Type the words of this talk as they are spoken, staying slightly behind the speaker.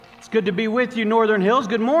Good to be with you, Northern Hills.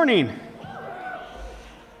 Good morning.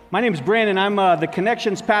 My name is Brandon. I'm the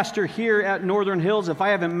Connections pastor here at Northern Hills. If I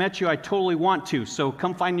haven't met you, I totally want to. So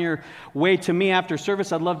come find your way to me after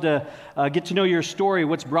service. I'd love to get to know your story,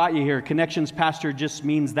 what's brought you here. Connections pastor just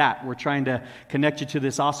means that. We're trying to connect you to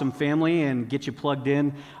this awesome family and get you plugged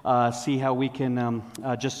in, see how we can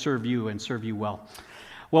just serve you and serve you well.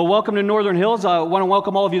 Well, welcome to Northern Hills. I want to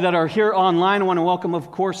welcome all of you that are here online. I want to welcome,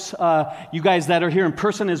 of course, you guys that are here in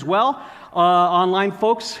person as well. Online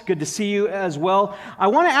folks, good to see you as well. I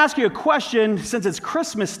want to ask you a question since it's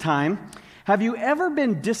Christmas time. Have you ever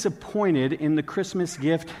been disappointed in the Christmas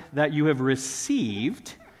gift that you have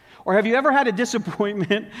received? Or have you ever had a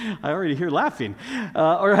disappointment? I already hear laughing.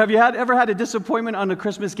 Or have you ever had a disappointment on the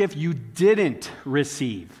Christmas gift you didn't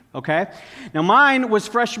receive? Okay? Now, mine was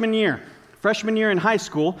freshman year in high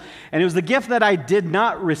school, and it was the gift that I did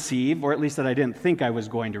not receive, or at least that I didn't think I was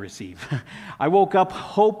going to receive. I woke up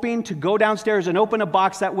hoping to go downstairs and open a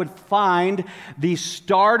box that would find the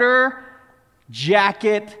starter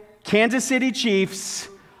jacket, Kansas City Chiefs.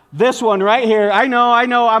 This one right here. I know.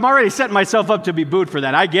 I'm already setting myself up to be booed for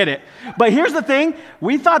that. I get it. But here's the thing.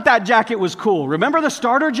 We thought that jacket was cool. Remember the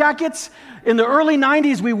starter jackets? In the early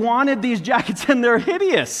 90s, we wanted these jackets, and they're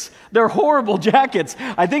hideous. They're horrible jackets.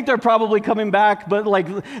 I think they're probably coming back, but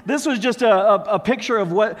this was just a picture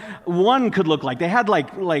of what one could look like. They had like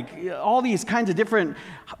all these kinds of different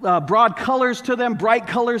broad colors to them, bright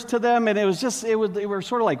colors to them, and they were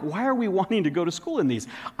sort of like, why are we wanting to go to school in these?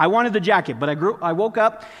 I wanted the jacket, but I woke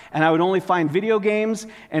up and I would only find video games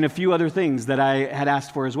and a few other things that I had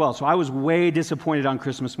asked for as well. So I was way disappointed on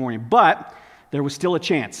Christmas morning, but there was still a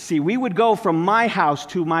chance. See, we would go from my house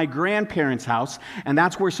to my grandparents' house, and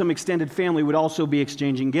that's where some extended family would also be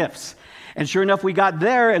exchanging gifts. And sure enough, we got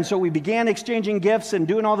there, and so we began exchanging gifts and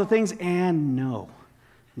doing all the things, and no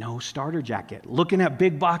starter jacket. Looking at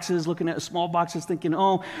big boxes, looking at small boxes, thinking,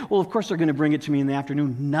 oh, well, of course they're going to bring it to me in the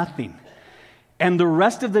afternoon. Nothing. And the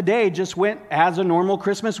rest of the day just went as a normal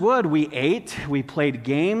Christmas would. We ate, we played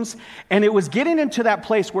games, and it was getting into that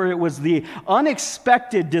place where it was the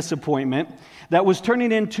unexpected disappointment that was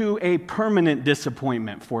turning into a permanent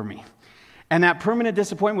disappointment for me. And that permanent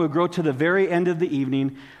disappointment would grow to the very end of the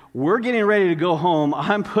evening. We're getting ready to go home.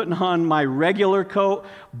 I'm putting on my regular coat,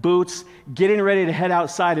 boots, getting ready to head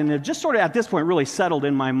outside, and it just sort of at this point really settled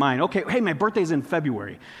in my mind. Okay, hey, my birthday's in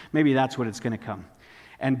February. Maybe that's what it's going to come.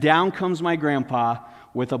 And down comes my grandpa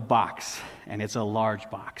with a box, and it's a large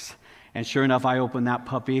box. And sure enough, I opened that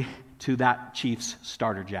puppy to that Chiefs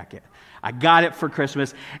starter jacket. I got it for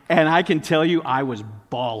Christmas, and I can tell you I was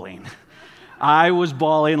bawling. I was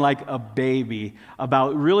bawling like a baby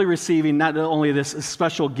about really receiving not only this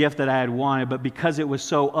special gift that I had wanted, but because it was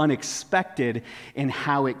so unexpected in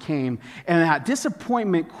how it came. And that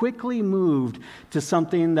disappointment quickly moved to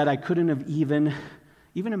something that I couldn't have even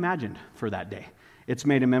imagined for that day. It's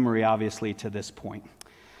made a memory, obviously, to this point.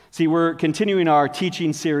 See, we're continuing our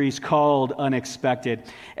teaching series called Unexpected.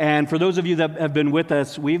 And for those of you that have been with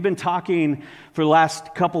us, we've been talking for the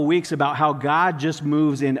last couple weeks about how God just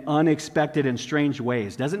moves in unexpected and strange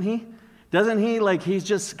ways, doesn't he? Doesn't he? Like he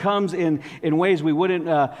just comes in ways we wouldn't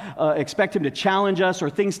expect him to challenge us or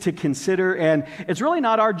things to consider. And it's really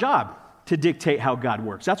not our job to dictate how God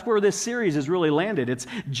works. That's where this series has really landed. It's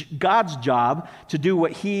God's job to do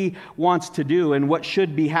what he wants to do and what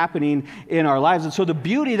should be happening in our lives. And so the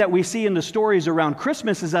beauty that we see in the stories around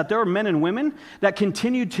Christmas is that there are men and women that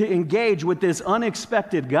continue to engage with this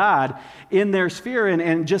unexpected God in their sphere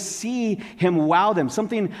and just see him wow them,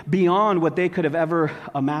 something beyond what they could have ever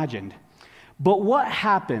imagined. But what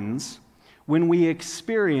happens when we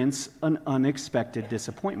experience an unexpected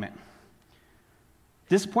disappointment?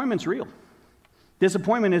 Disappointment's real.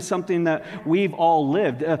 Disappointment is something that we've all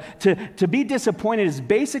lived. To be disappointed is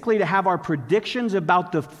basically to have our predictions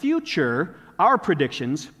about the future, our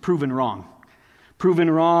predictions, proven wrong.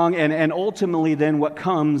 Proven wrong, and ultimately then what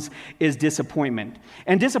comes is disappointment.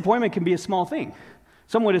 And disappointment can be a small thing.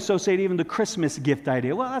 Some would associate even the Christmas gift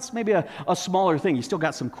idea. Well, that's maybe a smaller thing. You still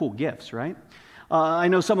got some cool gifts, right? I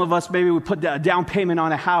know some of us, maybe we put a down payment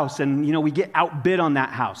on a house and, we get outbid on that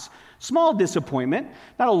house. Small disappointment,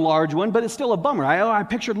 not a large one, but it's still a bummer. I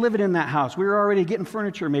pictured living in that house. We were already getting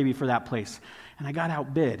furniture maybe for that place, and I got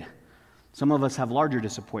outbid. Some of us have larger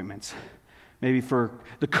disappointments. Maybe for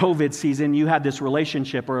the COVID season, you had this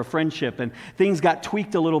relationship or a friendship, and things got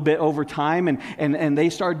tweaked a little bit over time, and they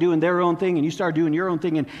started doing their own thing, and you started doing your own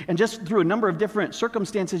thing, and just through a number of different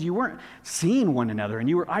circumstances, you weren't seeing one another, and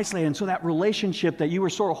you were isolated, and so that relationship that you were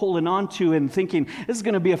sort of holding on to and thinking, this is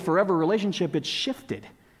going to be a forever relationship, it's shifted.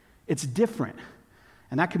 It's different.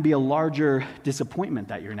 And that can be a larger disappointment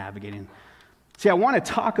that you're navigating. See, I want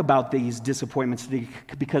to talk about these disappointments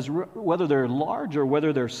because whether they're large or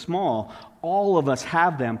whether they're small, all of us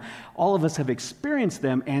have them. All of us have experienced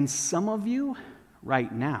them, and some of you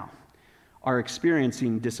right now are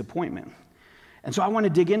experiencing disappointment. And so I want to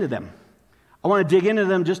dig into them. I want to dig into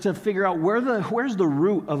them just to figure out where's the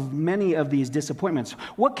root of many of these disappointments.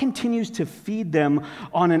 What continues to feed them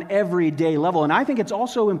on an everyday level? And I think it's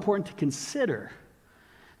also important to consider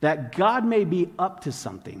that God may be up to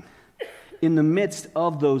something in the midst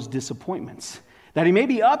of those disappointments. That he may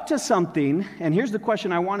be up to something, and here's the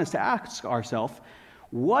question I want us to ask ourselves.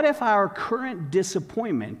 What if our current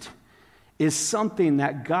disappointment is something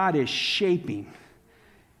that God is shaping?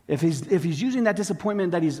 If he's using that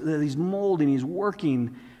disappointment that he's molding, he's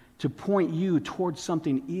working to point you towards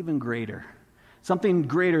something even greater. Something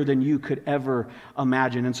greater than you could ever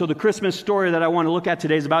imagine. And so the Christmas story that I want to look at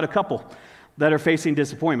today is about a couple that are facing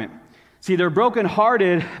disappointment. See, they're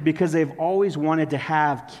brokenhearted because they've always wanted to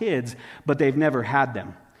have kids, but they've never had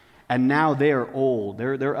them. And now they are old.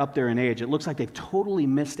 They're up there in age. It looks like they've totally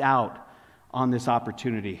missed out on this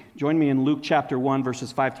opportunity. Join me in Luke chapter 1,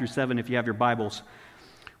 verses 5 through 7 if you have your Bibles.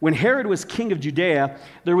 When Herod was king of Judea,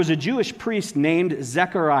 there was a Jewish priest named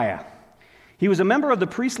Zechariah. He was a member of the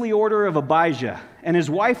priestly order of Abijah, and his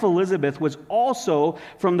wife Elizabeth was also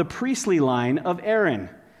from the priestly line of Aaron.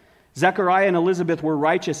 Zechariah and Elizabeth were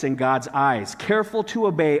righteous in God's eyes, careful to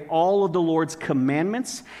obey all of the Lord's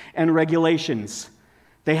commandments and regulations.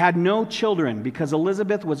 They had no children because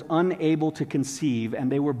Elizabeth was unable to conceive, and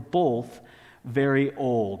they were both very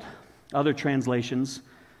old. Other translations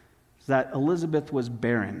is that Elizabeth was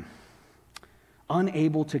barren,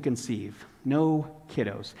 unable to conceive, no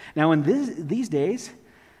kiddos. Now, in these days,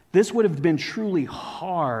 this would have been truly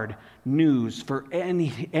hard news for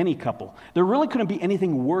any couple. There really couldn't be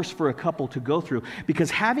anything worse for a couple to go through because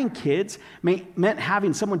having kids meant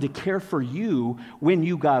having someone to care for you when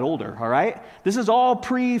you got older, all right? This is all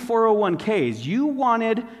pre-401ks. You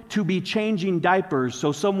wanted to be changing diapers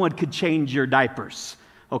so someone could change your diapers,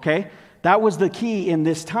 okay? That was the key in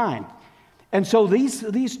this time. And so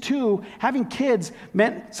these two, having kids,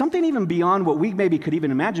 meant something even beyond what we maybe could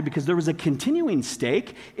even imagine because there was a continuing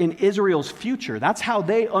stake in Israel's future. That's how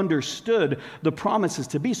they understood the promises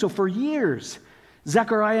to be. So for years,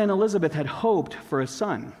 Zechariah and Elizabeth had hoped for a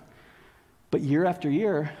son. But year after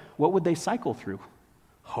year, what would they cycle through?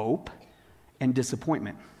 Hope and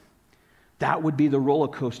disappointment. That would be the roller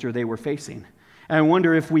coaster they were facing. And I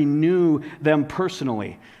wonder if we knew them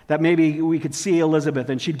personally, that maybe we could see Elizabeth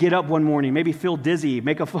and she'd get up one morning, maybe feel dizzy,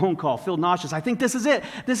 make a phone call, feel nauseous. I think this is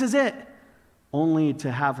it. Only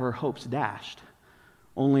to have her hopes dashed.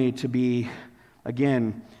 Only to be,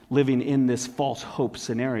 again, living in this false hope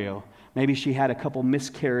scenario. Maybe she had a couple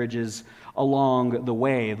miscarriages along the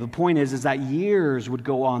way. The point is that years would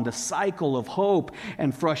go on, the cycle of hope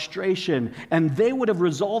and frustration, and they would have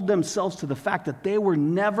resolved themselves to the fact that they were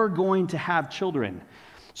never going to have children.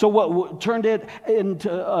 So what turned it into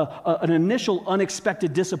an initial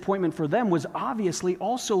unexpected disappointment for them was obviously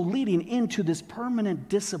also leading into this permanent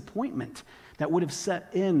disappointment that would have set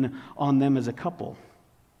in on them as a couple.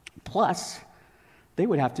 Plus, they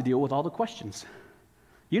would have to deal with all the questions.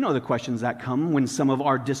 You know the questions that come when some of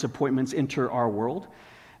our disappointments enter our world.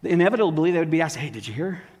 Inevitably, they would be asked, hey, did you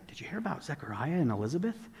hear about Zechariah and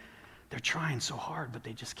Elizabeth? They're trying so hard, but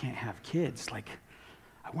they just can't have kids. Like,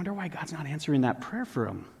 I wonder why God's not answering that prayer for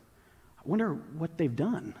them. I wonder what they've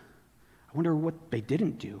done. I wonder what they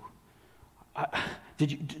didn't do.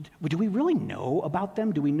 Do we really know about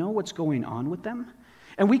them? Do we know what's going on with them?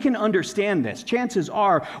 And we can understand this. Chances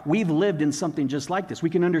are we've lived in something just like this. We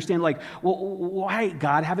can understand, like, well, why,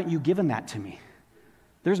 God, haven't you given that to me?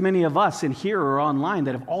 There's many of us in here or online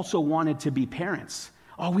that have also wanted to be parents.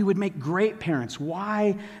 Oh, we would make great parents.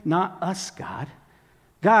 Why not us, God?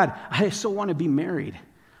 God, I so want to be married.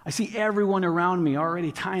 I see everyone around me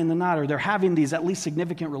already tying the knot, or they're having these at least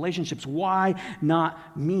significant relationships. Why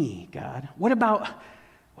not me, God? What about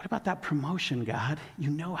that promotion, God? You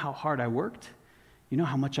know how hard I worked. You know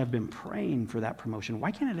how much I've been praying for that promotion.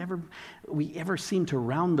 Why can't we ever seem to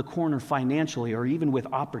round the corner financially or even with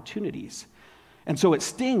opportunities? And so it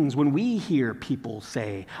stings when we hear people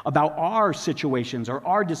say about our situations or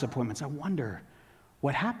our disappointments. I wonder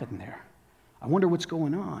what happened there. I wonder what's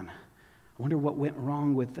going on. I wonder what went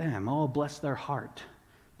wrong with them. Oh, bless their heart.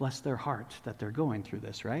 Bless their heart that they're going through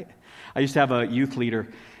this, right? I used to have a youth leader,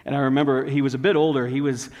 and I remember he was a bit older. He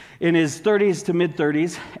was in his 30s to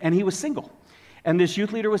mid-30s, and he was single. And this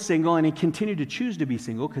youth leader was single, and he continued to choose to be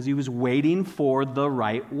single because he was waiting for the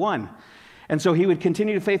right one. And so he would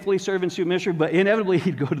continue to faithfully serve in student ministry, but inevitably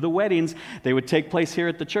he'd go to the weddings. They would take place here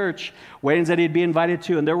at the church, weddings that he'd be invited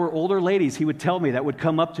to. And there were older ladies, he would tell me, that would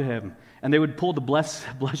come up to him, and they would pull the bless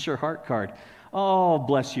your heart card. Oh,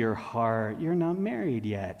 bless your heart, you're not married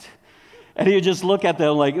yet. And he would just look at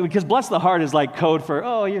them like, because bless the heart is like code for,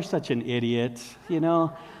 oh, you're such an idiot, you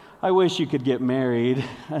know. I wish you could get married.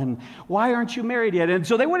 And why aren't you married yet? And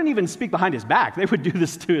so they wouldn't even speak behind his back. They would do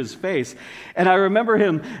this to his face. And I remember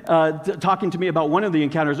him talking to me about one of the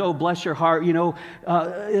encounters. Oh, bless your heart. You know,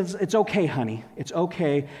 it's okay, honey. It's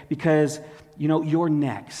okay because, you know, you're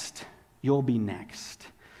next. You'll be next.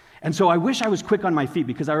 And so I wish I was quick on my feet,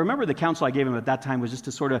 because I remember the counsel I gave him at that time was just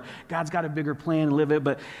to sort of, God's got a bigger plan and live it.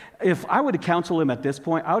 But if I would have counseled him at this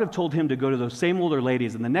point, I would have told him to go to those same older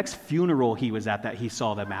ladies, and the next funeral he was at that he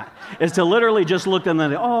saw them at, is to literally just look at them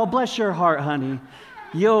and, oh, bless your heart, honey.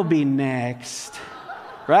 You'll be next.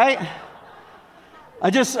 Right?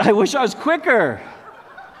 I wish I was quicker.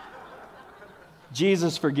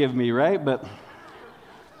 Jesus forgive me, right? But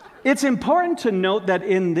it's important to note that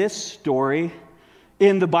in this story,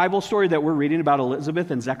 in the Bible story that we're reading about Elizabeth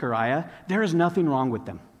and Zechariah, there is nothing wrong with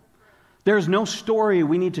them. There is no story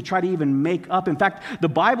we need to try to even make up. In fact, the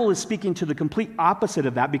Bible is speaking to the complete opposite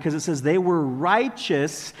of that, because it says they were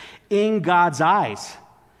righteous in God's eyes,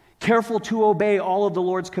 careful to obey all of the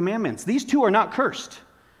Lord's commandments. These two are not cursed,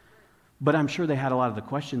 but I'm sure they had a lot of the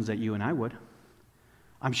questions that you and I would.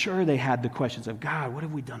 I'm sure they had the questions of, God, what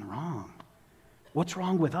have we done wrong? What's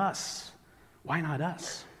wrong with us? Why not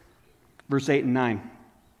us? Verse 8 and 9.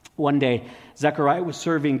 One day, Zechariah was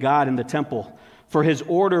serving God in the temple, for his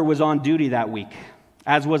order was on duty that week.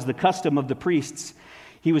 As was the custom of the priests,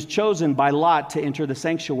 he was chosen by lot to enter the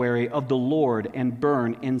sanctuary of the Lord and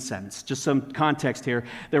burn incense. Just some context here.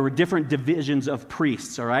 There were different divisions of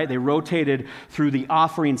priests, all right? They rotated through the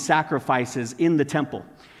offering sacrifices in the temple.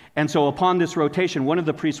 And so upon this rotation, one of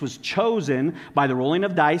the priests was chosen by the rolling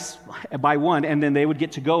of dice by one, and then they would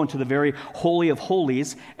get to go into the very holy of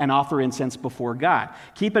holies and offer incense before God.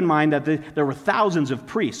 Keep in mind that there were thousands of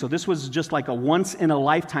priests, so this was just like a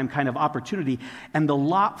once-in-a-lifetime kind of opportunity, and the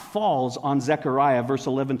lot falls on Zechariah, verse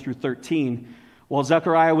 11 through 13. While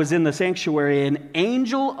Zechariah was in the sanctuary, an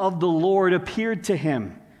angel of the Lord appeared to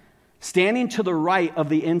him, standing to the right of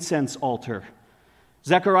the incense altar.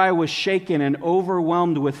 Zechariah was shaken and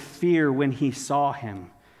overwhelmed with fear when he saw him.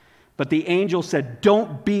 But the angel said,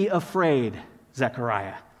 "Don't be afraid,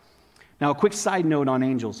 Zechariah." Now, a quick side note on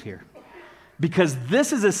angels here, because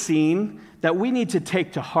this is a scene that we need to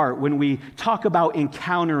take to heart when we talk about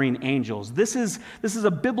encountering angels. This is a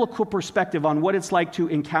biblical perspective on what it's like to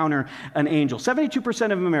encounter an angel.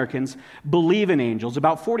 72% of Americans believe in angels.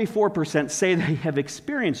 About 44% say they have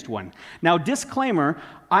experienced one. Now, disclaimer,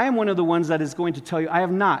 I am one of the ones that is going to tell you I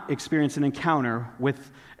have not experienced an encounter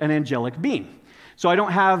with an angelic being. So I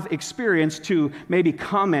don't have experience to maybe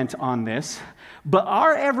comment on this. But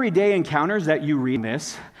our everyday encounters that you read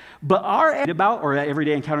this, but our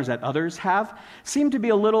everyday encounters that others have seem to be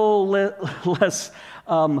a little less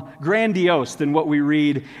grandiose than what we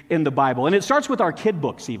read in the Bible. And it starts with our kid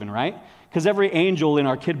books even, right? Because every angel in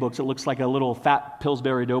our kid books, it looks like a little fat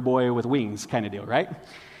Pillsbury Doughboy with wings kind of deal, right?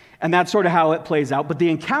 And that's sort of how it plays out. But the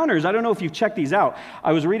encounters, I don't know if you've checked these out.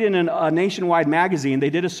 I was reading in a Nationwide magazine.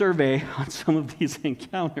 They did a survey on some of these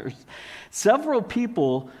encounters. Several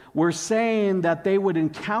people were saying that they would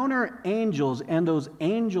encounter angels, and those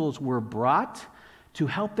angels were brought to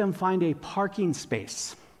help them find a parking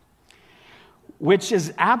space, which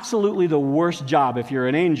is absolutely the worst job if you're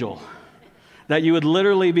an angel. That you would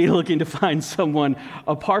literally be looking to find someone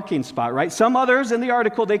a parking spot, right? Some others in the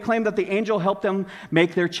article, they claim that the angel helped them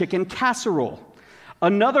make their chicken casserole.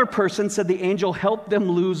 Another person said the angel helped them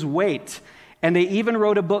lose weight. And they even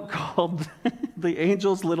wrote a book called The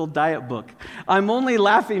Angel's Little Diet Book. I'm only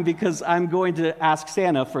laughing because I'm going to ask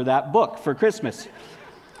Santa for that book for Christmas.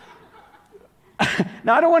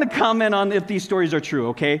 Now, I don't want to comment on if these stories are true,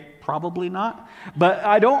 okay? Probably not.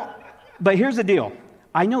 But here's the deal.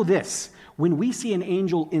 I know this. When we see an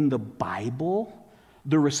angel in the Bible,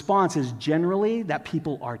 the response is generally that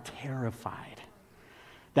people are terrified,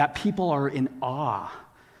 that people are in awe.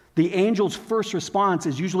 The angel's first response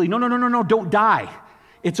is usually, no, don't die.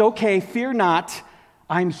 It's okay, fear not,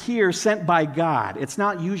 I'm here, sent by God. It's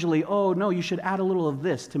not usually, oh, no, you should add a little of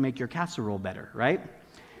this to make your casserole better, right?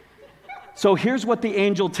 So here's what the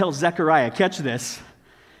angel tells Zechariah. Catch this.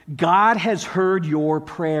 God has heard your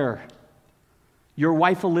prayer. Your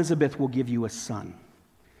wife Elizabeth will give you a son,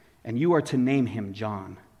 and you are to name him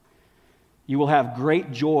John. You will have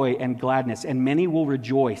great joy and gladness, and many will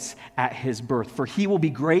rejoice at his birth, for he will be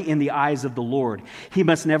great in the eyes of the Lord. He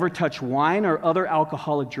must never touch wine or other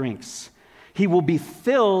alcoholic drinks. He will be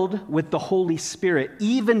filled with the Holy Spirit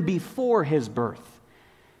even before his birth,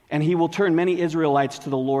 and he will turn many Israelites to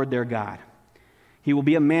the Lord their God. He will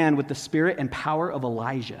be a man with the spirit and power of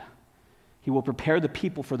Elijah. He will prepare the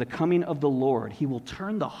people for the coming of the Lord. He will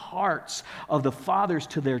turn the hearts of the fathers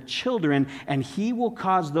to their children, and he will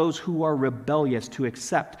cause those who are rebellious to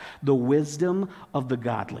accept the wisdom of the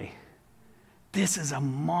godly. This is a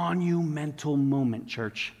monumental moment,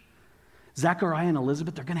 church. Zechariah and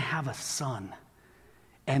Elizabeth, they're going to have a son.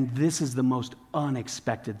 And this is the most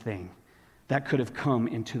unexpected thing that could have come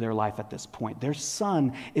into their life at this point. Their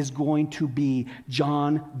son is going to be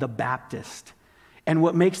John the Baptist. And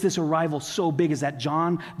what makes this arrival so big is that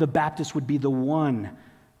John the Baptist would be the one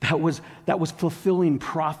that was fulfilling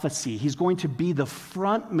prophecy. He's going to be the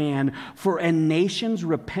front man for a nation's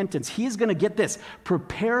repentance. He's going to get this,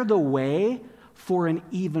 prepare the way for an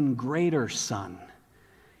even greater son.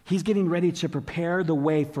 He's getting ready to prepare the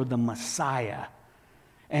way for the Messiah.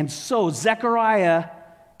 And so Zechariah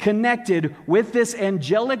connected with this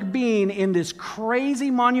angelic being in this crazy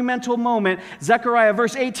monumental moment. Zechariah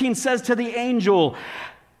verse 18 says to the angel,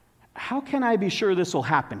 "How can I be sure this will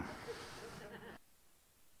happen?"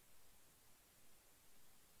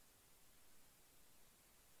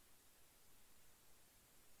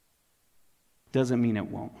 Doesn't mean it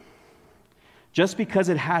won't. Just because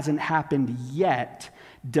it hasn't happened yet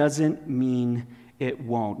doesn't mean it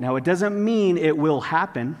won't. Now, it doesn't mean it will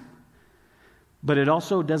happen, but it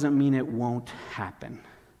also doesn't mean it won't happen.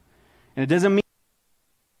 And it doesn't mean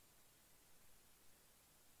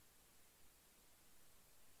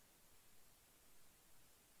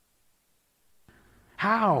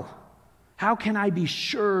how? How can I be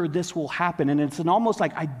sure this will happen? And it's almost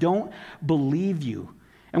like, I don't believe you.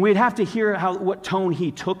 And we'd have to hear what tone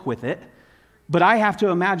he took with it. But I have to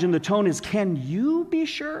imagine the tone is, can you be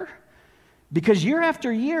sure? Because year after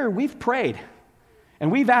year, we've prayed. And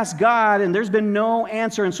we've asked God, and there's been no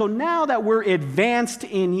answer. And so now that we're advanced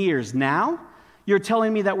in years, now you're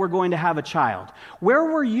telling me that we're going to have a child. Where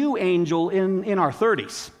were you, angel, in our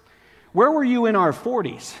 30s? Where were you in our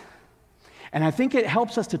 40s? And I think it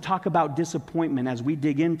helps us to talk about disappointment as we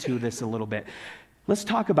dig into this a little bit. Let's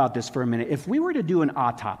talk about this for a minute. If we were to do an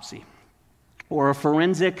autopsy or a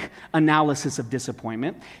forensic analysis of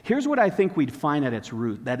disappointment, here's what I think we'd find at its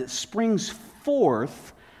root, that it springs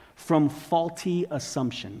forth from faulty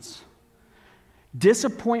assumptions.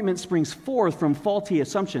 Disappointment springs forth from faulty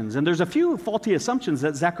assumptions. And there's a few faulty assumptions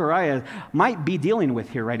that Zechariah might be dealing with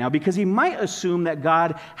here right now, because he might assume that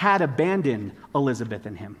God had abandoned Elizabeth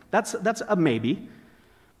and him. That's a maybe.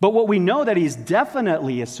 But what we know that he's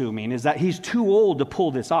definitely assuming is that he's too old to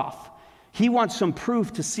pull this off. He wants some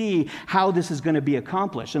proof to see how this is going to be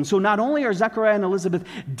accomplished. And so not only are Zechariah and Elizabeth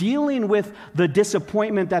dealing with the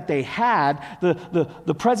disappointment that they had,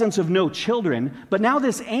 the presence of no children, but now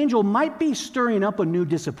this angel might be stirring up a new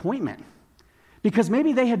disappointment, because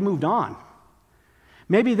maybe they had moved on.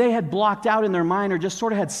 Maybe they had blocked out in their mind, or just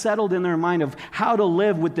sort of had settled in their mind of how to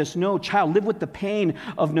live with this no child, live with the pain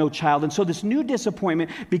of no child. And so this new disappointment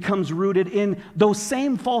becomes rooted in those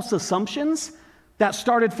same false assumptions that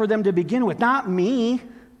started for them to begin with. Not me.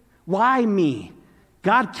 Why me?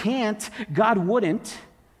 God can't. God wouldn't.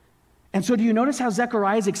 And so do you notice how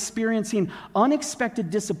Zechariah is experiencing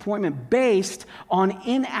unexpected disappointment based on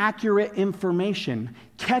inaccurate information?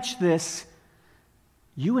 Catch this.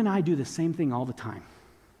 You and I do the same thing all the time.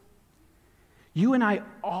 You and I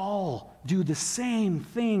all do the same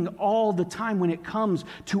thing all the time when it comes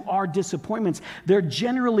to our disappointments. They're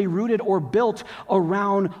generally rooted or built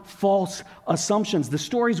around false assumptions. The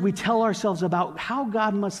stories we tell ourselves about how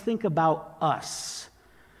God must think about us,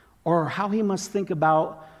 or how he must think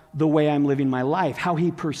about the way I'm living my life, how he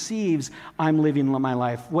perceives I'm living my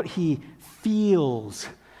life, what he feels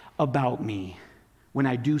about me when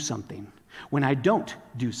I do something, when I don't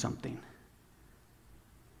do something.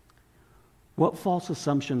 What false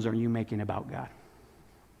assumptions are you making about God?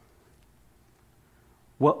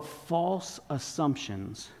 What false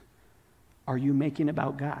assumptions are you making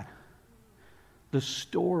about God? The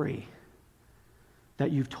story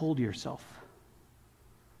that you've told yourself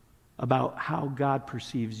about how God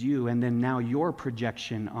perceives you, and then now your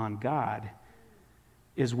projection on God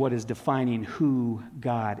is what is defining who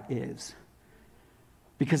God is.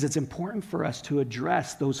 Because it's important for us to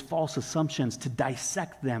address those false assumptions, to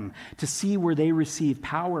dissect them, to see where they receive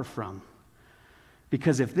power from.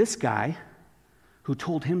 Because if this guy, who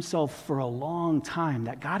told himself for a long time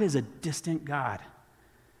that God is a distant God,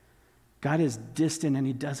 God is distant and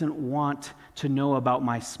he doesn't want to know about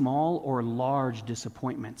my small or large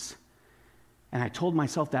disappointments. And I told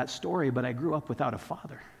myself that story, but I grew up without a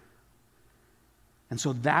father. And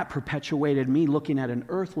so that perpetuated me looking at an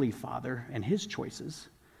earthly father and his choices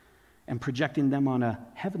and projecting them on a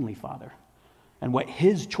heavenly father and what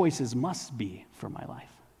his choices must be for my life.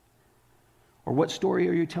 Or what story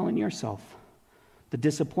are you telling yourself? The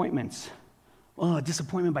disappointments. Oh,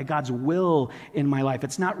 disappointment by God's will in my life.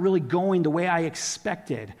 It's not really going the way I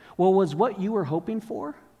expected. Well, was what you were hoping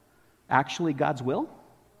for actually God's will?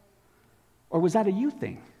 Or was that a you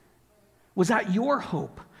thing? Was that your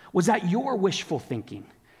hope? Was that your wishful thinking?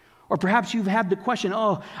 Or perhaps you've had the question,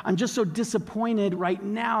 oh, I'm just so disappointed right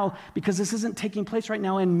now because this isn't taking place right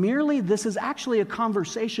now, and merely this is actually a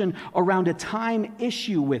conversation around a time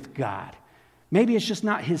issue with God. Maybe it's just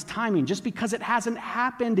not his timing. Just because it hasn't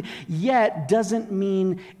happened yet doesn't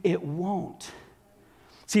mean it won't.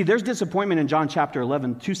 See, there's disappointment in John chapter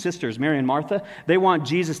 11. Two sisters, Mary and Martha, they want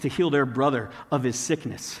Jesus to heal their brother of his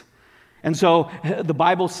sickness. And so the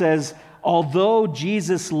Bible says, although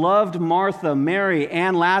Jesus loved Martha, Mary,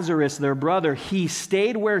 and Lazarus, their brother, he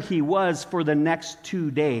stayed where he was for the next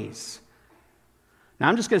 2 days. Now,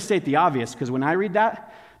 I'm just going to state the obvious, because when I read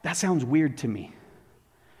that, that sounds weird to me.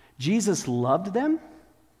 Jesus loved them,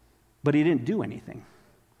 but he didn't do anything.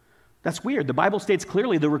 That's weird. The Bible states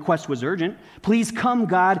clearly the request was urgent. Please come,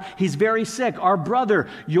 God. He's very sick. Our brother,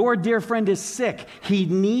 your dear friend, is sick. He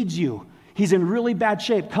needs you. He's in really bad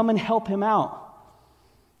shape. Come and help him out.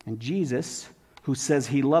 And Jesus, who says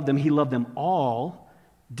he loved them all,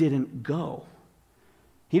 didn't go.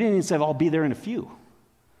 He didn't even say, I'll be there in a few.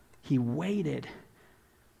 He waited.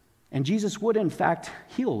 And Jesus would, in fact,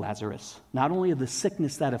 heal Lazarus, not only of the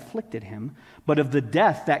sickness that afflicted him, but of the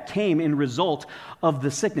death that came in result of the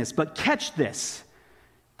sickness. But catch this.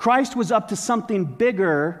 Christ was up to something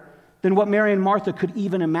bigger than what Mary and Martha could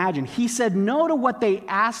even imagine. He said no to what they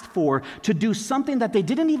asked for to do something that they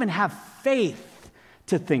didn't even have faith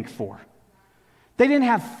to think for. They didn't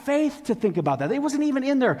have faith to think about that. It wasn't even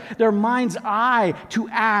in their mind's eye to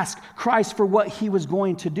ask Christ for what he was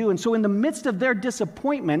going to do. And so in the midst of their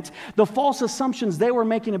disappointment, the false assumptions they were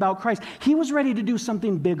making about Christ, he was ready to do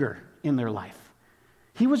something bigger in their life.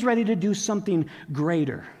 He was ready to do something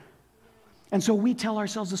greater. And so we tell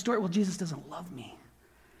ourselves the story, well, Jesus doesn't love me.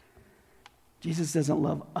 Jesus doesn't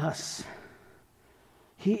love us.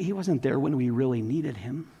 He wasn't there when we really needed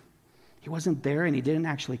him. He wasn't there and he didn't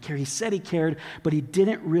actually care. He said he cared, but he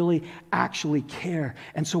didn't really actually care.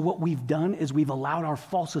 And so what we've done is we've allowed our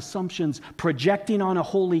false assumptions projecting on a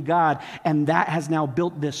holy God, and that has now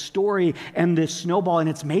built this story and this snowball, and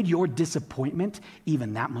it's made your disappointment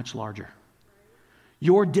even that much larger.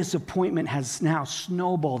 Your disappointment has now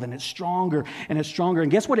snowballed, and it's stronger and it's stronger.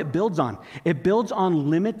 And guess what it builds on? It builds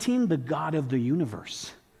on limiting the God of the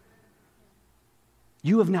universe.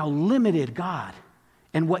 You have now limited God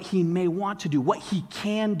and what he may want to do, what he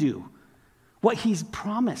can do, what he's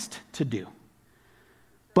promised to do.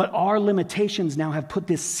 But our limitations now have put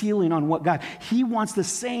this ceiling on what God, he wants the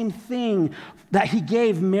same thing that he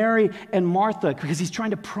gave Mary and Martha, because he's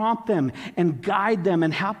trying to prompt them and guide them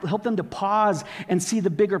and help them to pause and see the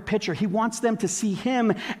bigger picture. He wants them to see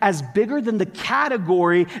him as bigger than the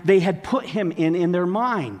category they had put him in their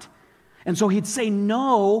mind. And so he'd say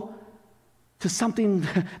no to something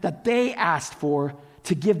that they asked for,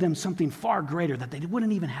 to give them something far greater that they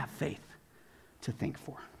wouldn't even have faith to think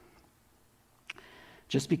for.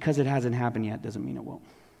 Just because it hasn't happened yet doesn't mean it won't.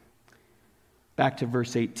 Back to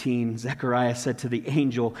verse 18, Zechariah said to the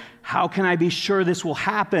angel, "How can I be sure this will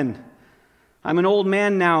happen? I'm an old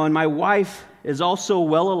man now, and my wife is also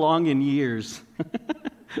well along in years."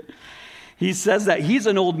 He says that he's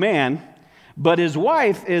an old man, but his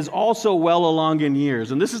wife is also well along in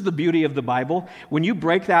years. And this is the beauty of the Bible. When you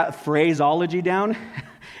break that phraseology down,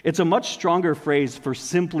 it's a much stronger phrase for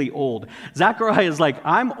simply old. Zechariah is like,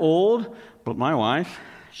 I'm old, but my wife,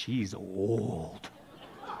 she's old.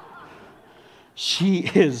 She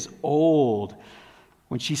is old.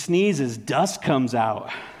 When she sneezes, dust comes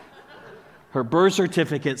out. Her birth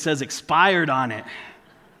certificate says expired on it.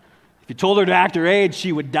 If you told her to act her age,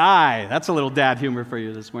 she would die. That's a little dad humor for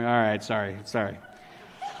you this morning. All right, sorry.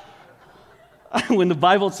 When the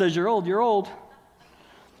Bible says you're old, you're old.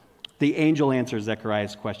 The angel answers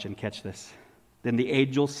Zechariah's question. Catch this. Then the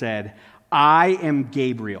angel said, I am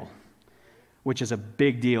Gabriel, which is a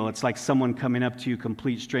big deal. It's like someone coming up to you,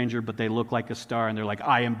 complete stranger, but they look like a star, and they're like,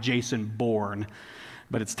 I am Jason Bourne.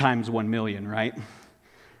 But it's times 1,000,000, right?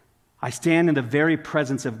 I stand in the very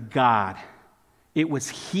presence of God. It was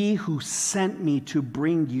he who sent me to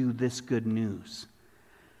bring you this good news.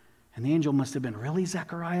 And the angel must have been, really,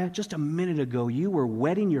 Zechariah? Just a minute ago, you were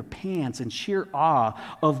wetting your pants in sheer awe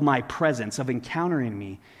of my presence, of encountering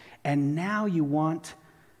me. And now you want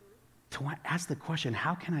to ask the question,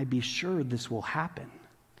 how can I be sure this will happen?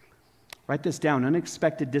 Write this down.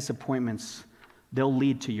 Unexpected disappointments, they'll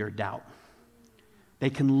lead to your doubt. They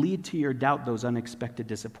can lead to your doubt, those unexpected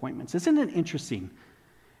disappointments. Isn't it interesting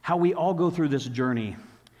how we all go through this journey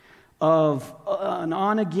of an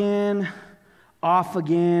on-again,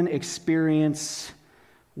 off-again experience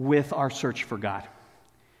with our search for God?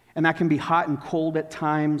 And that can be hot and cold at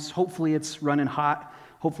times. Hopefully it's running hot.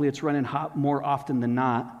 Hopefully it's running hot more often than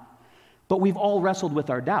not. But we've all wrestled with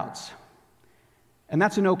our doubts. And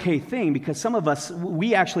that's an okay thing, because some of us,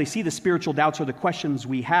 we actually see the spiritual doubts or the questions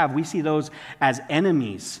we have, we see those as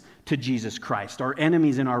enemies to Jesus Christ, or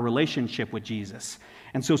enemies in our relationship with Jesus.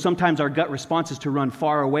 And so sometimes our gut response is to run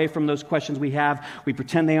far away from those questions we have. We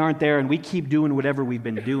pretend they aren't there, and we keep doing whatever we've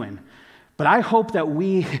been doing. But I hope that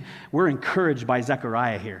we're encouraged by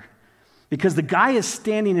Zechariah here, because the guy is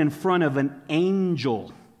standing in front of an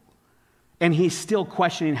angel, and he's still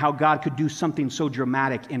questioning how God could do something so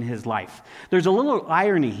dramatic in his life. There's a little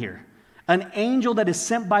irony here. An angel that is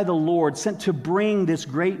sent by the Lord, sent to bring this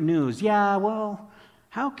great news. Yeah, well,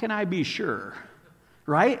 how can I be sure?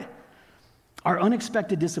 Right? Our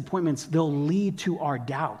unexpected disappointments, they'll lead to our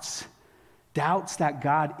doubts. Doubts that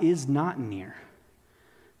God is not near.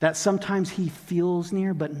 That sometimes he feels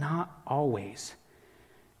near, but not always.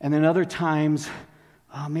 And then other times,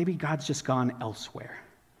 maybe God's just gone elsewhere.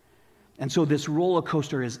 And so this roller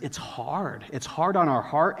coaster it's hard. It's hard on our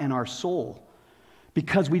heart and our soul,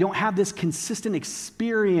 because we don't have this consistent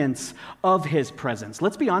experience of his presence.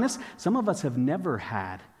 Let's be honest, some of us have never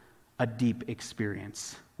had a deep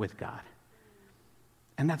experience with God.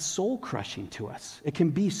 And that's soul-crushing to us. It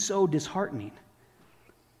can be so disheartening.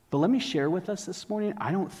 But let me share with us this morning,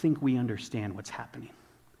 I don't think we understand what's happening.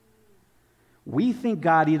 We think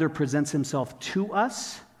God either presents himself to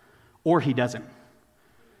us or he doesn't.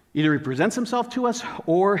 Either he presents himself to us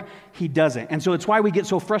or he doesn't. And so it's why we get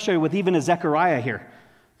so frustrated with even a Zechariah here.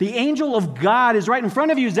 The angel of God is right in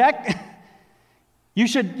front of you, Zech. You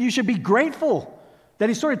should be grateful that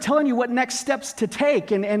he's sort of telling you what next steps to take,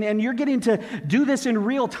 and you're getting to do this in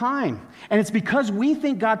real time. And it's because we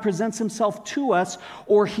think God presents himself to us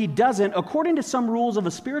or he doesn't, according to some rules of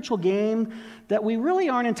a spiritual game that we really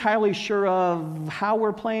aren't entirely sure of how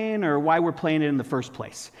we're playing or why we're playing it in the first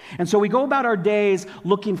place. And so we go about our days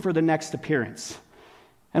looking for the next appearance.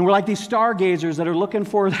 And we're like these stargazers that are looking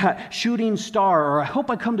for that shooting star, or I hope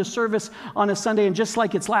I come to service on a Sunday and just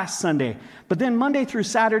like it's last Sunday. But then Monday through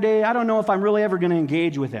Saturday, I don't know if I'm really ever going to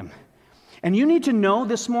engage with him. And you need to know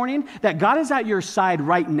this morning that God is at your side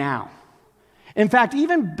right now. In fact,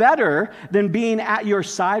 even better than being at your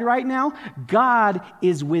side right now, God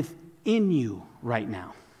is within you right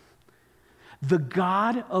now. The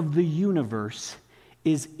God of the universe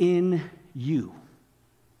is in you.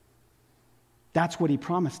 That's what he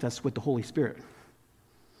promised us with the Holy Spirit.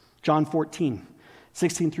 John 14,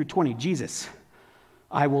 16 through 20, Jesus,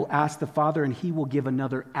 I will ask the Father, and he will give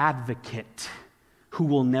another advocate who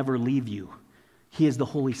will never leave you. He is the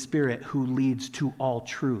Holy Spirit who leads to all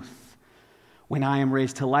truth. When I am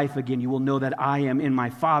raised to life again, you will know that I am in my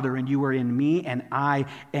Father, and you are in me, and I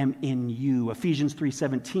am in you. Ephesians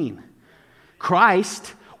 3:17.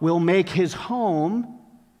 Christ will make his home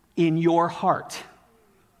in your heart.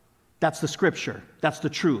 That's the scripture. That's the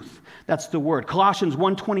truth. That's the word. Colossians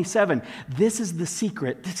 1:27. This is the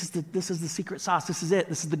secret. This is the secret sauce. This is it.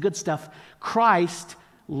 This is the good stuff. Christ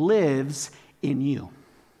lives in you.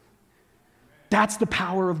 That's the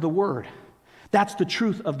power of the word. That's the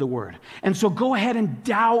truth of the word. And so go ahead and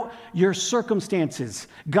doubt your circumstances.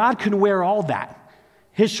 God can wear all that.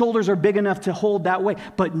 His shoulders are big enough to hold that weight.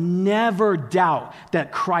 But never doubt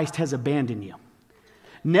that Christ has abandoned you.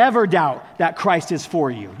 Never doubt that Christ is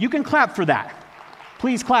for you. You can clap for that.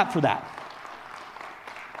 Please clap for that.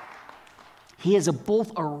 He is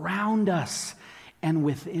both around us and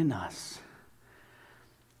within us.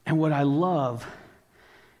 And what I love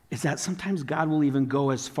is that sometimes God will even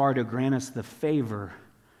go as far to grant us the favor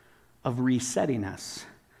of resetting us.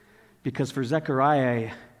 Because for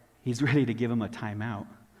Zechariah, he's ready to give him a timeout.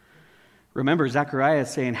 Remember, Zechariah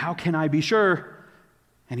is saying, how can I be sure?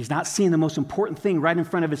 And he's not seeing the most important thing right in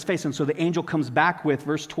front of his face. And so the angel comes back with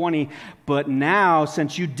verse 20, but now,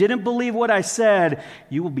 since you didn't believe what I said,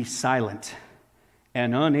 you will be silent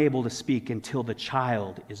and unable to speak until the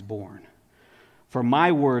child is born. For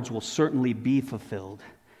my words will certainly be fulfilled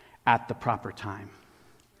at the proper time.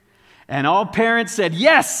 And all parents said,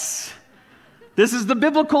 yes, this is the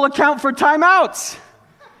biblical account for timeouts.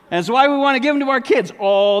 And it's why we want to give them to our kids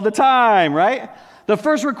all the time, right? The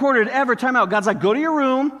first recorded ever timeout. God's like, go to your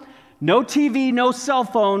room, no TV, no cell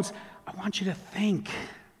phones. I want you to think.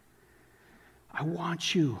 I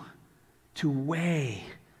want you to weigh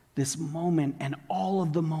this moment and all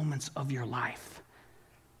of the moments of your life.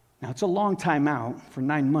 Now, it's a long time out. For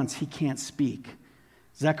 9 months, he can't speak.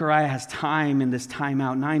 Zechariah has time in this time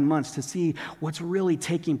out, 9 months, to see what's really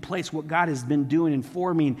taking place, what God has been doing and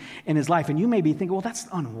forming in his life. And you may be thinking, well, that's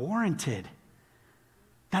unwarranted.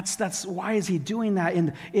 That's why is he doing that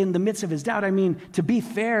in the midst of his doubt? I mean, to be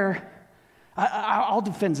fair, I'll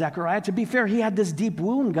defend Zechariah. To be fair, he had this deep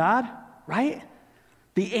wound, God, right?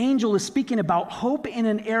 The angel is speaking about hope in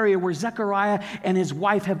an area where Zechariah and his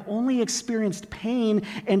wife have only experienced pain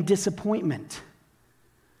and disappointment.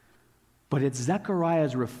 But it's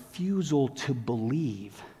Zechariah's refusal to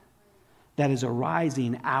believe that is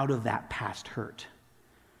arising out of that past hurt.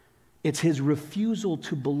 It's his refusal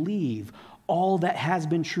to believe all that has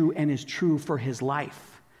been true and is true for his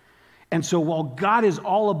life. And so while God is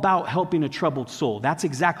all about helping a troubled soul, that's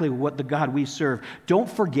exactly what the God we serve, don't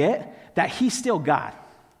forget that he's still God.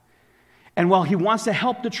 And while he wants to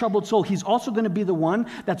help the troubled soul, he's also going to be the one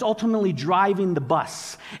that's ultimately driving the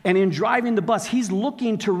bus. And in driving the bus, he's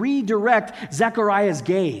looking to redirect Zechariah's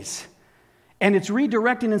gaze. And it's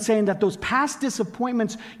redirecting and saying that those past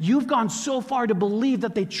disappointments, you've gone so far to believe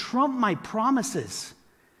that they trump my promises.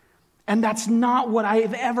 And that's not what I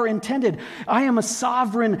have ever intended. I am a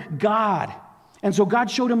sovereign God. And so God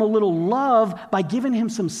showed him a little love by giving him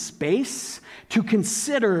some space to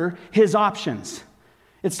consider his options.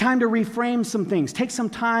 It's time to reframe some things. Take some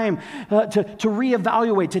time to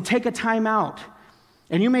reevaluate, to take a time out.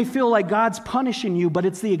 And you may feel like God's punishing you, but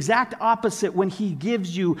it's the exact opposite when he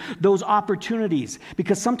gives you those opportunities.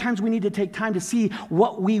 Because sometimes we need to take time to see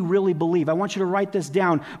what we really believe. I want you to write this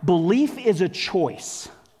down. Belief is a choice.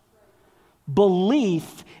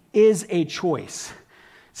 Belief is a choice.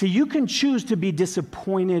 See, you can choose to be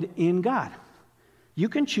disappointed in God. You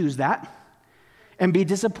can choose that and be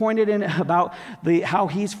disappointed about how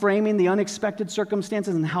he's framing the unexpected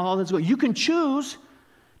circumstances and how all that's going. You can choose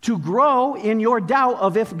to grow in your doubt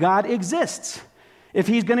of if God exists, if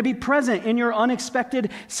he's going to be present in your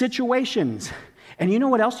unexpected situations. And you know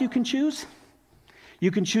what else you can choose?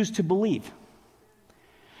 You can choose to believe.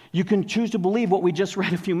 You can choose to believe what we just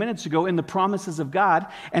read a few minutes ago in the promises of God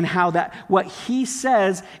and how that what he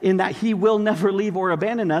says in that he will never leave or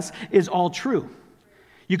abandon us is all true.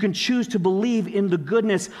 You can choose to believe in the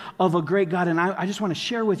goodness of a great God. And I just want to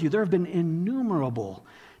share with you, there have been innumerable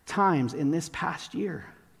times in this past year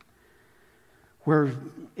where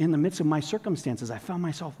in the midst of my circumstances, I found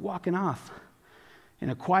myself walking off in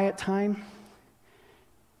a quiet time,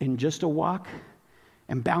 in just a walk,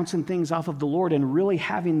 and bouncing things off of the Lord and really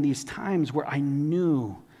having these times where I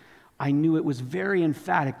knew it was very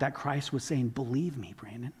emphatic that Christ was saying, believe me,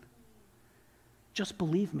 Brandon. Just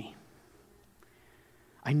believe me.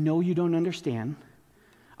 I know you don't understand.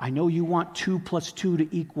 I know you want 2 + 2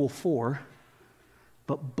 to equal 4,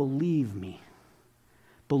 but believe me.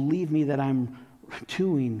 Believe me that I'm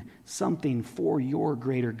doing something for your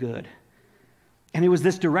greater good. And it was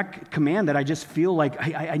this direct command that I just feel like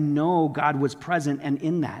I know God was present and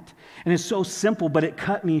in that. And it's so simple, but it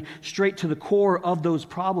cut me straight to the core of those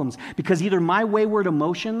problems. Because either my wayward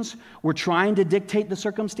emotions were trying to dictate the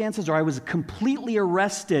circumstances, or I was completely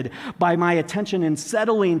arrested by my attention and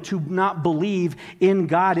settling to not believe in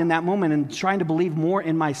God in that moment and trying to believe more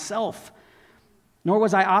in myself. Nor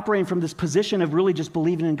was I operating from this position of really just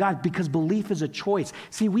believing in God, because belief is a choice.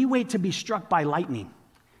 See, we wait to be struck by lightning.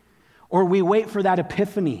 Or we wait for that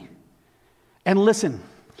epiphany. And listen,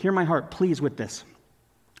 hear my heart, please, with this.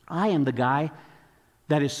 I am the guy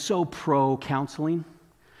that is so pro-counseling.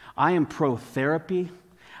 I am pro-therapy.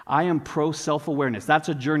 I am pro-self-awareness. That's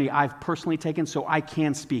a journey I've personally taken, so I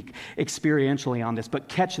can speak experientially on this. But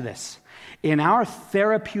catch this. In our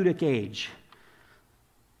therapeutic age,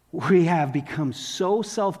 we have become so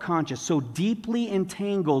self-conscious, so deeply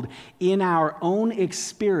entangled in our own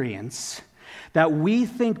experience that we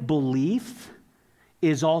think belief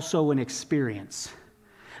is also an experience.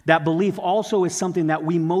 That belief also is something that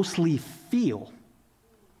we mostly feel.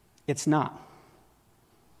 It's not.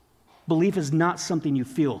 Belief is not something you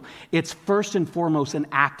feel. It's first and foremost an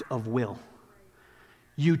act of will.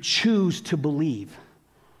 You choose to believe.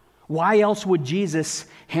 Why else would Jesus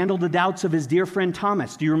handle the doubts of his dear friend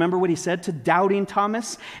Thomas? Do you remember what he said to doubting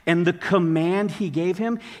Thomas and the command he gave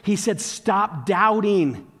him? He said, stop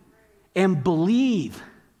doubting and believe.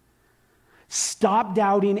 Stop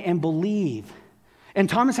doubting and believe. And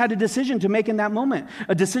Thomas had a decision to make in that moment,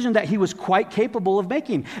 a decision that he was quite capable of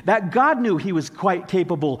making, that God knew he was quite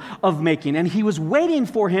capable of making, and he was waiting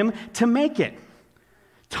for him to make it.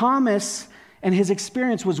 Thomas and his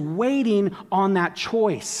experience was waiting on that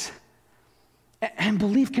choice. And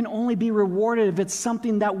belief can only be rewarded if it's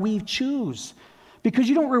something that we choose. Because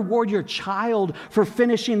you don't reward your child for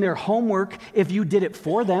finishing their homework if you did it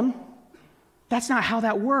for them. That's not how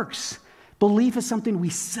that works. Belief is something we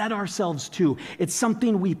set ourselves to. It's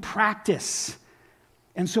something we practice.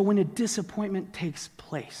 And so when a disappointment takes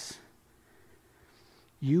place,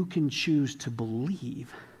 you can choose to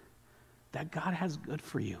believe that God has good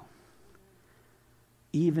for you,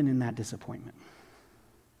 even in that disappointment.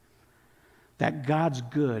 That God's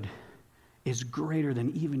good is greater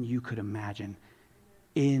than even you could imagine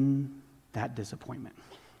in that disappointment,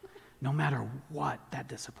 no matter what that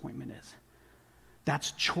disappointment is.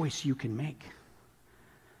 That's a choice you can make.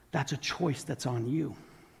 That's a choice that's on you.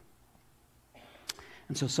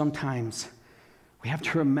 And so sometimes we have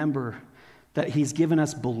to remember that he's given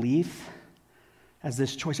us belief as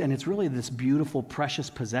this choice, and it's really this beautiful, precious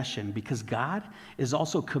possession because God is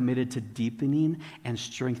also committed to deepening and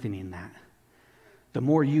strengthening that. The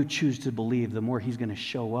more you choose to believe, the more he's going to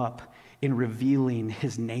show up in revealing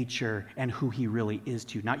his nature and who he really is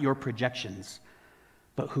to you. Not your projections,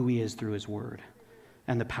 but who he is through his word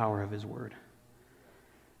and the power of his word.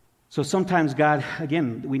 So sometimes God,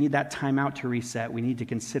 again, we need that time out to reset. We need to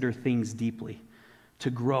consider things deeply, to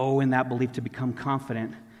grow in that belief, to become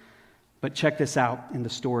confident. But check this out in the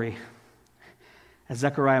story. As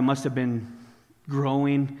Zechariah must have been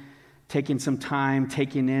growing, taking some time,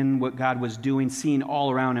 taking in what God was doing, seeing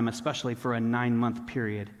all around him, especially for a 9-month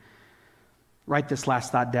period. Write this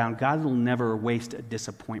last thought down. God will never waste a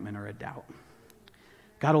disappointment or a doubt.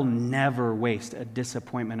 God will never waste a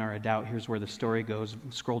disappointment or a doubt. Here's where the story goes.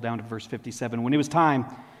 Scroll down to verse 57. When it was time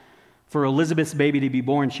for Elizabeth's baby to be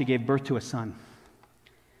born, she gave birth to a son.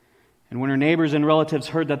 And when her neighbors and relatives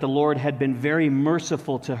heard that the Lord had been very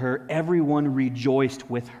merciful to her, everyone rejoiced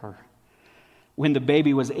with her. When the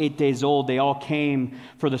baby was 8 days old, they all came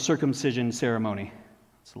for the circumcision ceremony.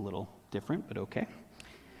 It's a little different, but okay.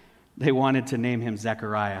 They wanted to name him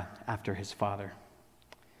Zechariah after his father.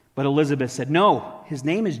 But Elizabeth said, "No, his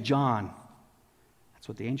name is John." That's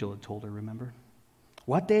what the angel had told her, remember?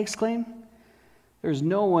 "What?" they exclaimed. "There's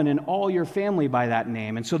no one in all your family by that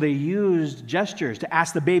name." And so they used gestures to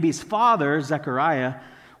ask the baby's father, Zechariah,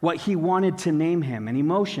 what he wanted to name him. And he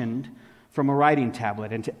motioned from a writing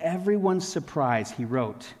tablet. And to everyone's surprise, he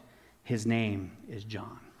wrote, "His name is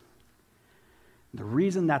John." The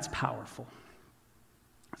reason that's powerful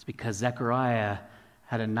is because Zechariah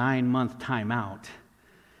had a 9-month time out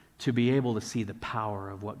to be able to see the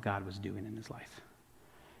power of what God was doing in his life.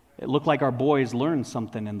 It looked like our boys learned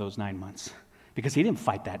something in those 9 months because he didn't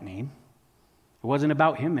fight that name. It wasn't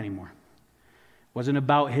about him anymore. It wasn't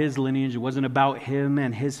about his lineage. It wasn't about him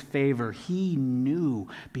and his favor. He knew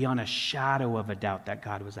beyond a shadow of a doubt that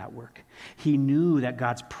God was at work. He knew that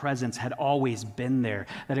God's presence had always been there,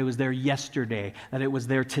 that it was there yesterday, that it was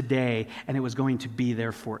there today, and it was going to be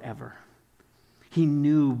there forever. He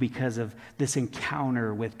knew because of this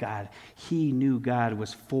encounter with God. He knew God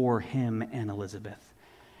was for him and Elizabeth.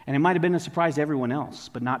 And it might have been a surprise to everyone else,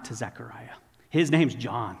 but not to Zechariah. His name's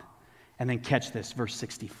John. And then catch this, verse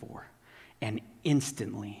 64. And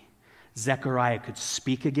instantly, Zechariah could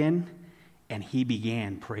speak again, and he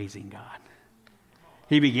began praising God.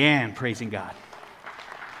 He began praising God.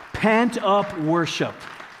 Pent-up worship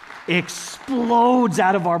explodes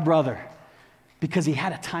out of our brother because he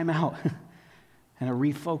had a time out. And a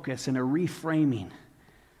refocus and a reframing.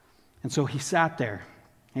 And so he sat there.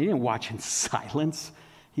 And he didn't watch in silence.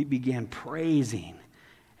 He began praising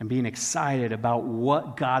and being excited about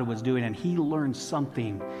what God was doing. And he learned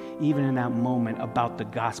something, even in that moment, about the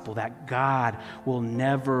gospel, that God will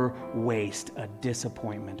never waste a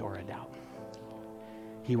disappointment or a doubt.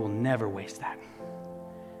 He will never waste that.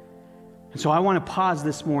 And so I want to pause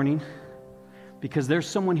this morning because there's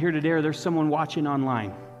someone here today or there's someone watching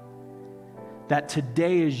online that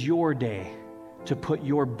today is your day to put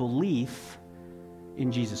your belief in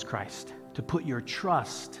Jesus Christ, to put your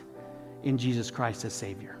trust in Jesus Christ as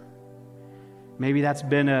Savior. Maybe that's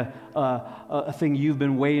been a thing you've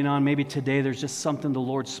been waiting on. Maybe today there's just something the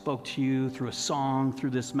Lord spoke to you through a song,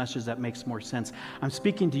 through this message that makes more sense. I'm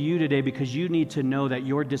speaking to you today because you need to know that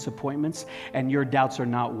your disappointments and your doubts are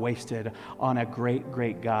not wasted on a great,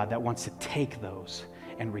 great God that wants to take those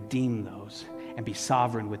and redeem those and be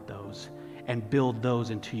sovereign with those and build those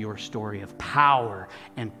into your story of power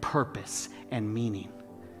and purpose and meaning.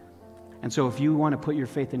 And so if you want to put your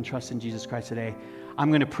faith and trust in Jesus Christ today, I'm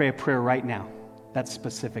going to pray a prayer right now that's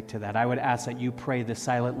specific to that. I would ask that you pray this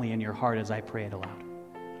silently in your heart as I pray it aloud.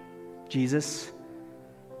 Jesus,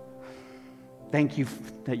 thank you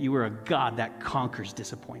that you are a God that conquers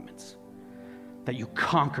disappointments, that you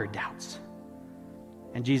conquer doubts.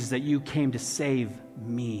 And Jesus, that you came to save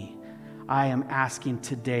me. I am asking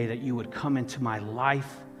today that you would come into my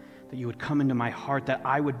life, that you would come into my heart, that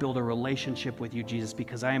I would build a relationship with you, Jesus,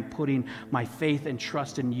 because I am putting my faith and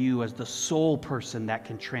trust in you as the sole person that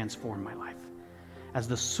can transform my life, as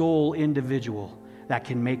the sole individual that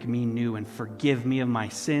can make me new and forgive me of my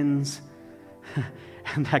sins,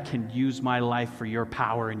 and that can use my life for your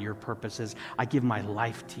power and your purposes. I give my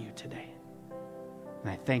life to you today. And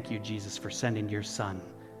I thank you, Jesus, for sending your Son.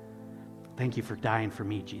 Thank you for dying for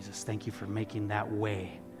me, Jesus. Thank you for making that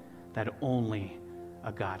way that only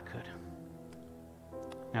a God could.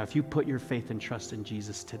 Now, if you put your faith and trust in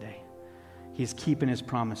Jesus today, he's keeping his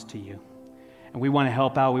promise to you. And we want to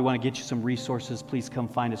help out. We want to get you some resources. Please come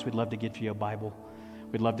find us. We'd love to get you a Bible.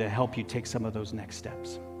 We'd love to help you take some of those next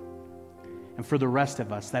steps. And for the rest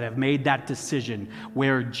of us that have made that decision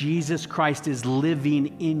where Jesus Christ is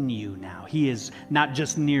living in you now, he is not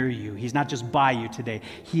just near you, he's not just by you today,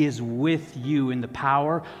 he is with you in the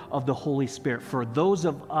power of the Holy Spirit. For those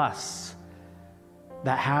of us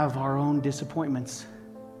that have our own disappointments,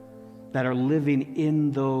 that are living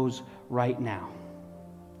in those right now,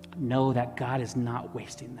 know that God is not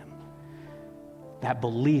wasting them. That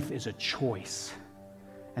belief is a choice.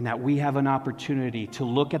 And that we have an opportunity to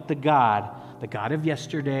look at the God of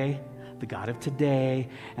yesterday, the God of today,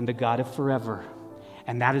 and the God of forever.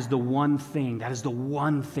 And that is the one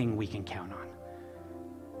thing we can count on.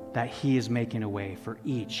 That he is making a way for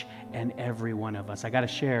each and every one of us. I got to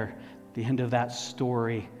share the end of that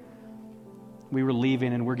story. We were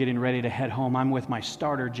leaving and we're getting ready to head home. I'm with my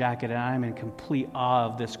starter jacket and I'm in complete awe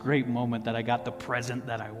of this great moment that I got the present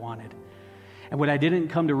that I wanted. And what I didn't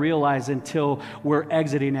come to realize until we're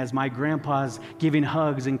exiting, as my grandpa's giving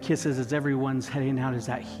hugs and kisses as everyone's heading out, is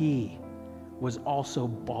that he was also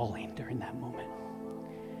bawling during that moment.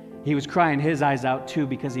 He was crying his eyes out too,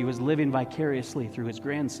 because he was living vicariously through his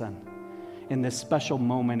grandson in this special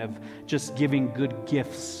moment of just giving good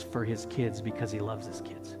gifts for his kids because he loves his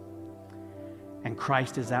kids. And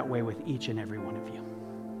Christ is that way with each and every one of you.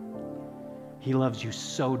 He loves you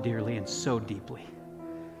so dearly and so deeply.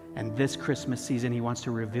 And this Christmas season, he wants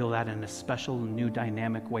to reveal that in a special, new,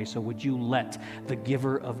 dynamic way. So would you let the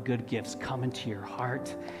giver of good gifts come into your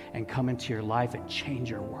heart and come into your life and change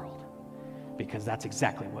your world? Because that's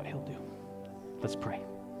exactly what he'll do. Let's pray.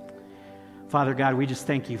 Father God, we just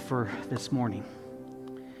thank you for this morning.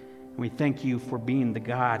 And we thank you for being the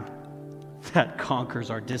God that conquers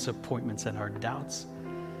our disappointments and our doubts.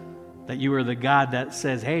 That you are the God that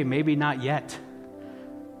says, hey, maybe not yet.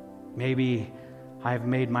 Maybe I've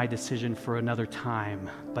made my decision for another time,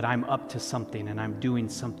 but I'm up to something and I'm doing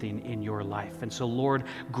something in your life. And so, Lord,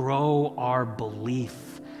 grow our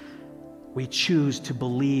belief. We choose to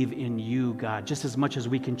believe in you, God, just as much as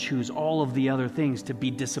we can choose all of the other things, to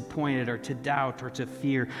be disappointed or to doubt or to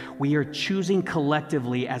fear. We are choosing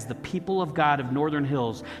collectively as the people of God of Northern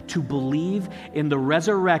Hills to believe in the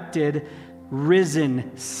resurrected,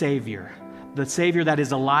 risen Savior, the Savior that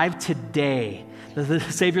is alive today, the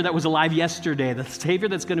Savior that was alive yesterday, the Savior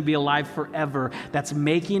that's going to be alive forever, that's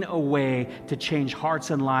making a way to change hearts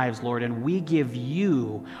and lives, Lord. And we give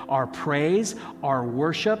you our praise, our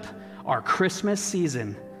worship, our Christmas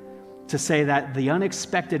season to say that the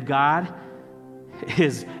unexpected God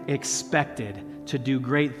is expected to do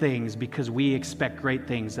great things because we expect great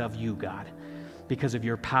things of you, God, because of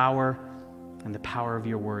your power and the power of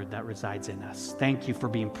your word that resides in us. Thank you for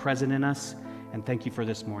being present in us. And thank you for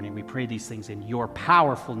this morning. We pray these things in your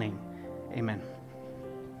powerful name. Amen.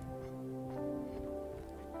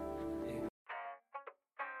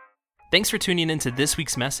 Thanks for tuning into this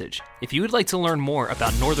week's message. If you would like to learn more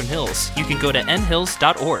about Northern Hills, you can go to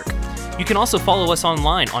nhills.org. You can also follow us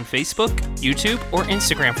online on Facebook, YouTube, or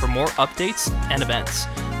Instagram for more updates and events.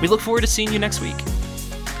 We look forward to seeing you next week.